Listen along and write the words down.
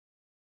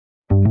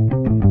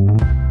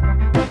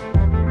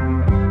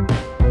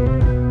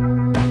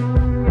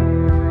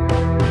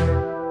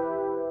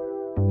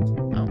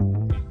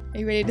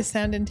ready to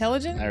sound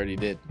intelligent? I already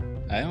did.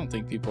 I don't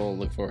think people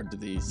look forward to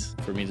these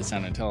for me to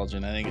sound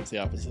intelligent. I think it's the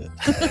opposite.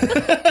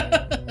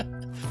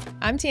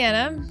 I'm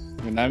Tiana.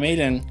 And I'm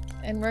Aiden.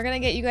 And we're going to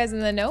get you guys in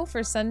the know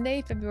for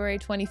Sunday, February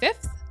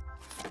 25th.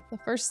 The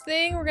first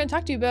thing we're going to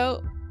talk to you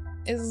about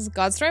is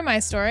God's Story, My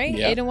Story.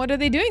 Yep. Aiden, what are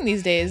they doing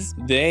these days?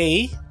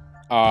 They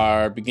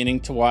are beginning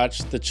to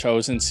watch The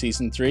Chosen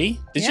Season 3.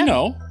 Did you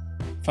know?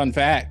 Fun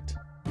fact.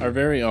 Our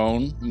very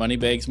own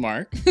Moneybags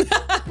Mark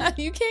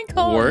You can't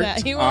call him that.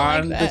 worked He won't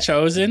on like The that.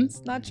 Chosen.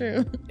 It's not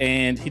true.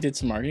 And he did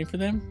some marketing for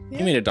them. Yeah.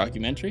 He made a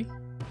documentary.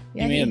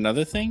 Yeah, he made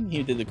another thing.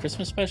 He did the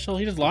Christmas special.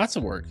 He did lots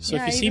of work. So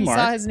yeah, if you I see even Mark,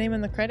 saw his name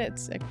in the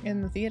credits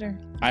in the theater.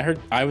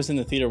 I was in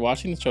the theater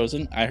watching The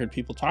Chosen. I heard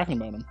people talking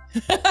about him.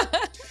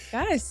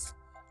 Guys,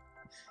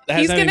 That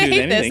has he's nothing going to do with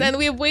hate this, anything. and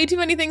we have way too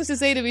many things to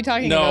say to be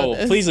talking about No,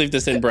 this. please leave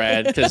this in,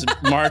 Brad, because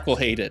Mark will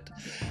hate it.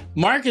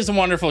 Mark is a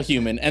wonderful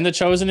human, and The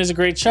Chosen is a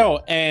great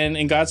show. And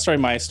in God's Story,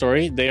 My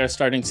Story, they are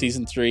starting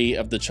season 3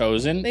 of The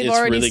Chosen. They've it's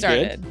already really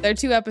started. good. They're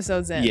 2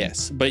 episodes in.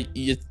 Yes, but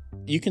you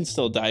can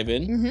still dive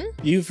in.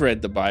 Mm-hmm. You've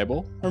read the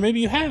Bible, or maybe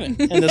you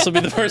haven't, and this will be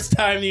the first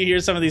time you hear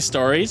some of these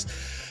stories.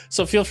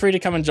 So feel free to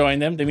come and join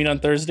them. They meet on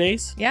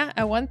Thursdays. Yeah,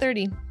 at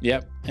 1:30.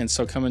 Yep, and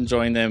so come and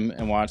join them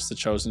and watch The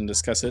Chosen and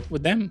discuss it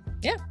with them.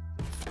 Yeah.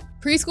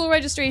 Preschool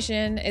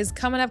registration is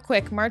coming up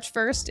quick. March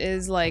 1st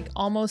is like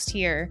almost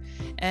here.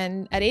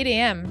 And at 8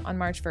 a.m. on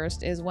March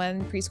 1st is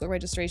when preschool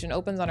registration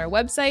opens on our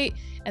website.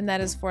 And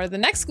that is for the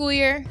next school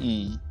year,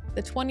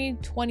 the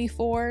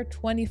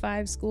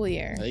 2024-25 school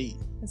year. Hey.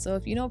 And so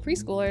if you know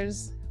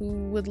preschoolers who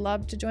would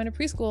love to join a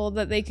preschool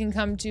that they can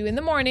come to in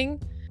the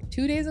morning,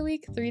 2 days a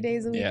week, 3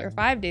 days a week, or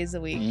 5 days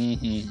a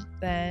week,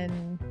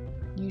 then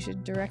you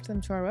should direct them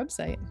to our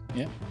website.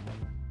 Yeah.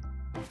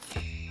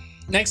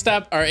 Next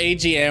up, our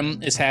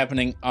AGM is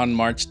happening on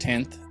March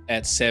 10th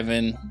at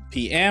 7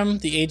 p.m.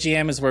 The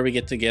AGM is where we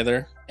get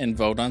together and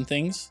vote on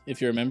things.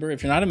 If you're a member,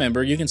 if you're not a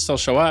member, you can still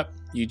show up.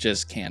 You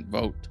just can't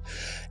vote.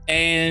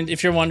 And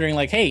if you're wondering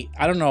like, hey,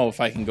 I don't know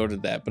if I can go to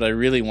that, but I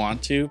really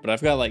want to, but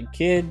I've got like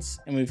kids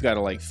and we've got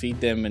to like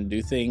feed them and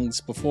do things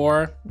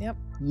before. Yep.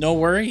 No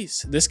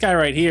worries. This guy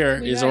right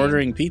here is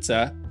ordering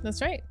pizza. That's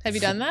right. Have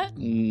you done that?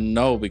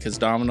 No, because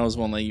Domino's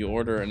won't let you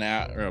order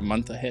a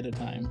month ahead of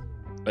time.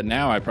 But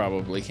now I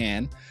probably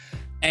can.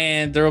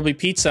 And there will be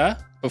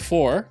pizza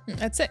before.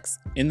 At 6.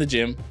 In the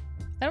gym.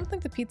 I don't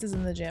think the pizza's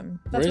in the gym.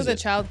 Where That's is where it?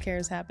 the childcare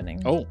is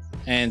happening. Oh,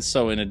 and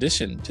so in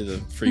addition to the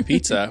free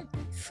pizza,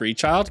 free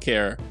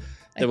childcare.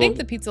 I think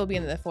the pizza will be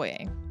in the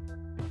foyer.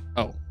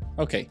 Oh,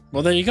 okay.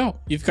 Well, there you go.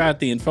 You've got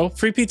the info.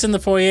 Free pizza in the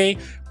foyer,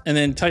 and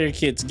then tell your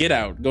kids, get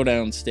out, go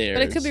downstairs.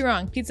 But it could be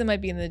wrong. Pizza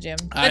might be in the gym.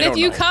 I But if don't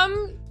you know.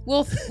 come,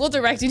 we'll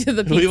direct you to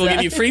the pizza. We will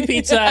give you free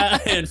pizza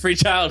and free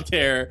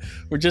childcare.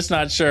 We're just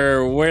not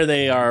sure where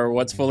they are,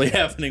 what's fully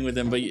happening with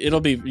them, but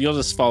you'll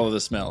just follow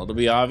the smell. It'll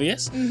be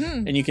obvious.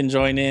 And you can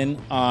join in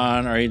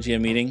on our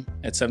AGM meeting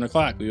at 7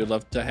 o'clock. We would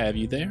love to have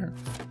you there.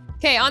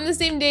 Okay, on the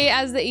same day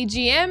as the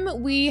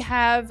AGM, we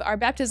have our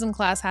baptism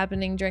class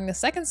happening during the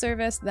second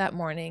service that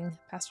morning.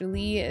 Pastor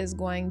Lee is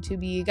going to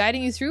be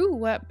guiding you through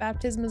what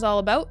baptism is all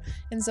about.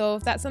 And so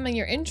if that's something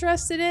you're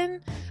interested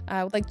in,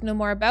 would like to know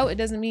more about, it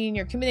doesn't mean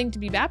you're committing to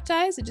be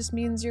baptized. It just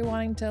means you're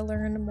wanting to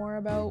learn more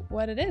about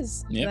what it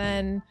is. Yep.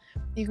 Then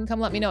you can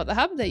come let me know at the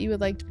hub that you would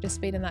like to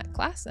participate in that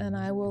class, and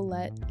I will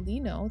let Lee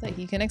know that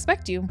he can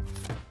expect you.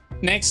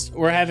 Next,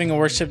 we're having a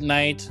worship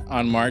night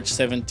on March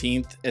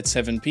 17th at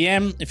 7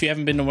 p.m. If you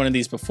haven't been to one of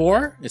these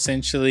before,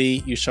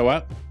 essentially you show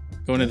up,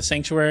 go into the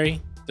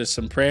sanctuary, there's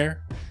some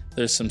prayer,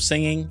 there's some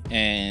singing,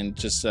 and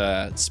just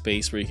a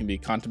space where you can be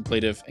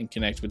contemplative and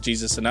connect with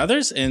Jesus and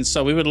others. And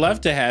so we would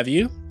love to have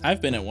you. I've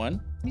been at one.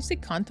 Did you say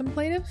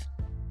contemplative?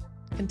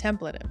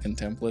 Contemplative.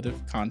 Contemplative,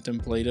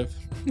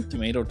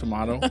 tomato.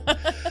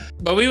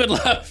 But we would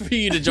love for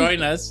you to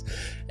join us.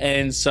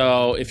 And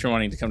so if you're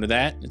wanting to come to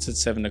that, it's at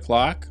 7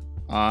 o'clock.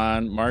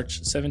 On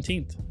March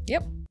 17th.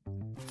 Yep.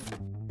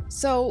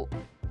 So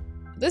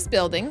this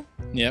building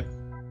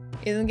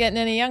isn't getting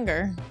any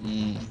younger.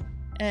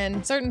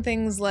 And certain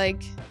things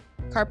like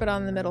carpet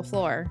on the middle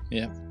floor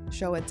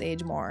show its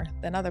age more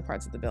than other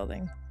parts of the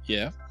building.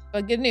 Yeah.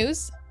 But good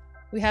news,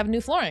 we have new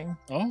flooring.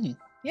 Oh.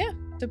 Yeah,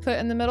 to put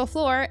in the middle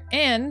floor.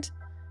 And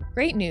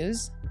great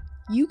news,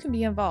 you can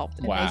be involved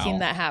in making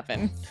that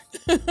happen.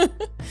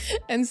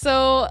 And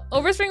so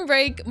over spring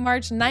break,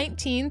 March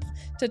 19th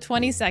to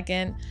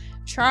 22nd,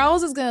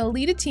 Charles is going to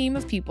lead a team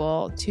of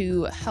people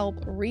to help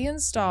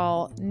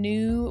reinstall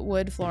new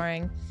wood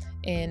flooring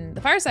in the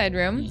fireside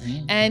room.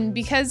 And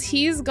because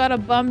he's got a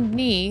bummed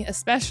knee,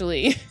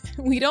 especially,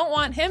 we don't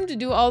want him to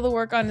do all the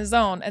work on his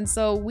own. And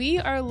so we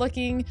are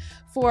looking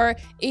for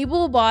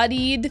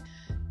able-bodied,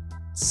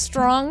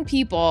 strong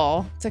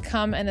people to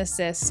come and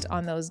assist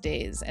on those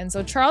days. And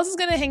so Charles is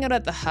going to hang out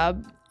at the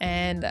hub,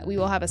 and we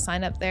will have a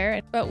sign up there.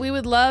 But we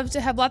would love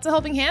to have lots of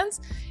helping hands.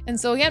 And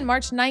so again,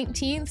 March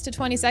 19th to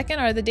 22nd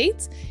are the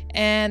dates,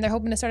 and they're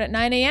hoping to start at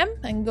 9 a.m.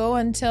 and go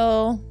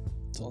until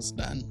it's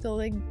done. Until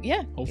they,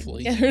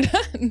 hopefully get her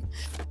done.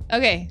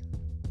 Okay,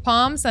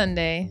 Palm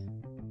Sunday.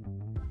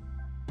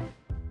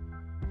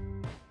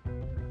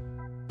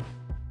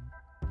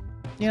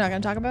 You're not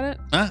going to talk about it?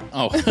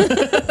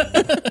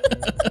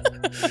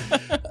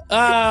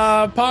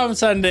 Palm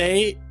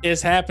Sunday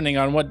is happening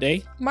on what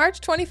day?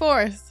 March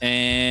 24th.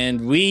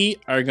 And we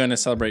are going to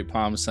celebrate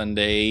Palm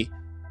Sunday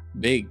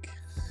big.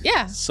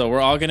 Yeah. So we're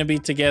all going to be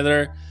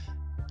together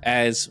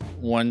as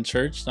one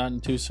church, not in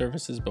 2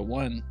 services, but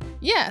one.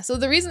 Yeah. So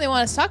the reason they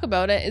want us to talk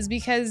about it is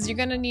because you're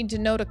going to need to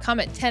know to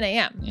come at 10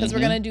 a.m. because we're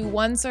going to do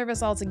one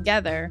service all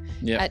together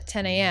at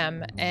 10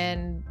 a.m.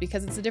 And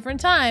because it's a different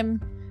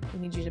time, we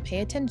need you to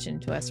pay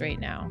attention to us right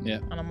now. Yeah.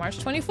 On a March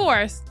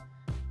 24th,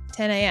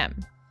 10 a.m.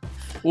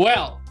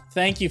 Well,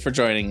 thank you for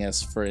joining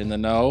us for In the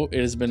Know. It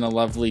has been a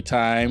lovely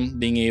time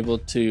being able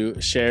to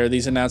share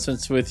these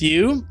announcements with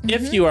you.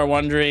 If you are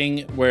wondering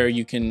where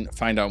you can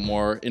find out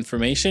more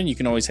information, you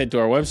can always head to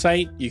our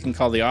website. You can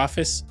call the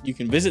office. You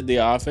can visit the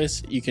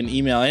office. You can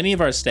email any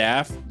of our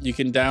staff. You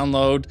can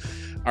download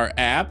our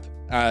app,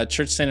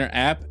 Church Center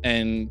app,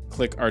 and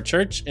click our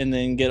church and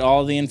then get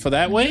all the info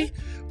that way.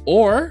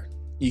 Or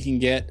you can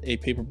get a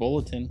paper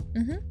bulletin.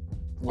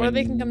 Or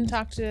they can come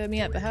talk to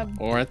me at the hub.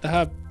 Or at the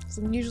hub.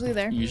 So I'm usually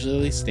there.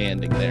 Usually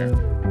standing there.